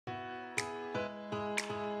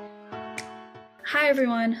Hi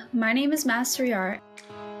everyone, my name is Master.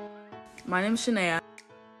 My name is Shania.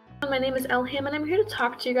 My name is Elham, and I'm here to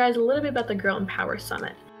talk to you guys a little bit about the Girl emPower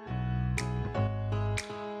Summit.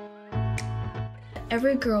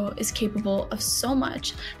 Every girl is capable of so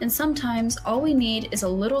much, and sometimes all we need is a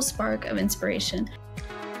little spark of inspiration.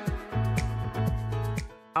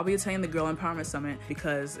 I'll be attending the Girl Empowerment Summit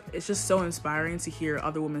because it's just so inspiring to hear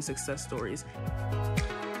other women's success stories.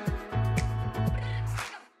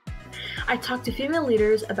 I talked to female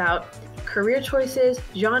leaders about career choices,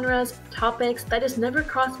 genres, topics that just never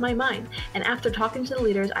crossed my mind. And after talking to the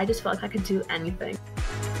leaders, I just felt like I could do anything.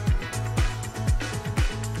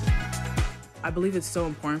 I believe it's so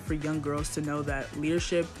important for young girls to know that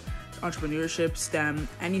leadership, entrepreneurship, STEM,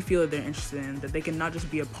 any field that they're interested in, that they can not just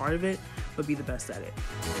be a part of it, but be the best at it.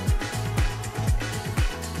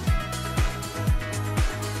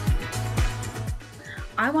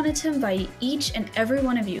 I wanted to invite each and every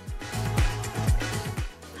one of you.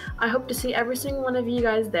 I hope to see every single one of you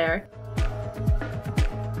guys there.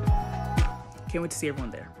 Can't wait to see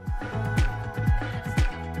everyone there.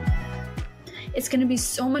 It's going to be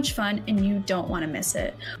so much fun and you don't want to miss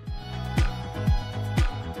it.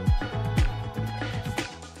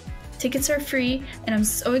 Tickets are free and I'm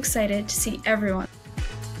so excited to see everyone.